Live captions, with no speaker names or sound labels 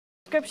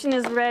prescription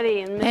is ready.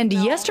 And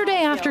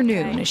yesterday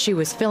afternoon, as she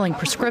was filling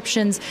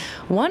prescriptions,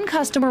 one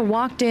customer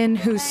walked in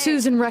who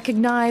Susan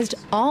recognized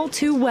all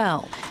too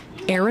well.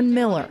 Aaron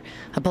Miller.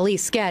 A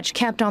police sketch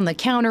kept on the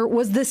counter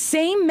was the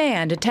same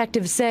man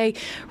detectives say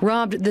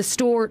robbed the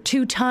store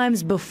 2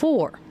 times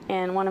before.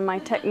 And one of my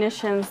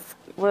technicians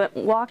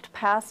walked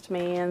past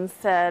me and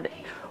said,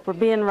 "We're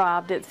being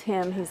robbed, it's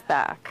him, he's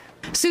back."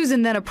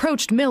 Susan then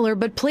approached Miller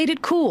but played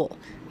it cool.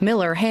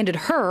 Miller handed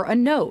her a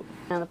note.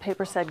 And the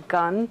paper said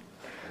gun,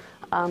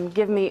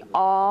 give me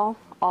all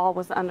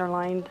was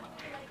underlined,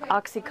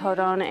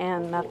 oxycodone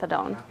and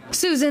methadone.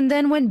 Susan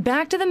then went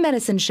back to the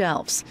medicine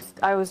shelves.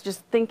 I was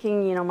just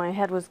thinking, you know, my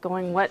head was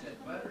going,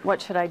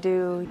 what should I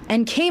do?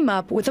 And came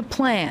up with a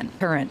plan.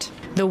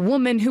 The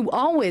woman who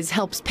always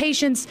helps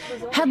patients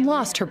had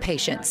lost her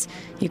patience.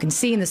 You can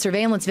see in the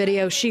surveillance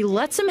video she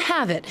lets him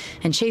have it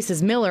and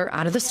chases Miller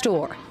out of the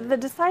store. The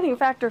deciding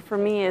factor for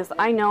me is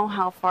I know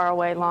how far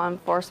away law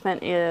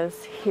enforcement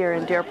is here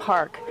in Deer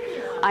Park.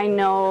 I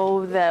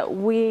know that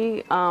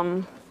we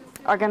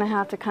are going to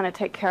have to kind of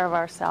take care of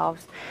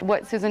ourselves.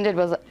 What Susan did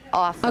was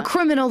awesome. A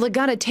criminal that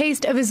got a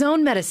taste of his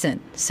own medicine,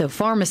 so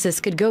pharmacists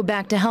could go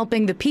back to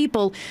helping the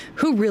people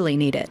who really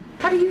need it.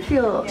 How do you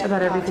feel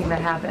about everything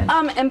that happened?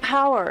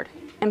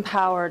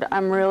 Empowered.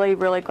 I'm really,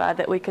 really glad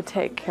that we could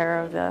take care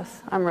of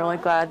this. I'm really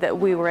glad that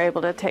we were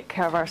able to take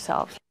care of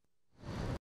ourselves.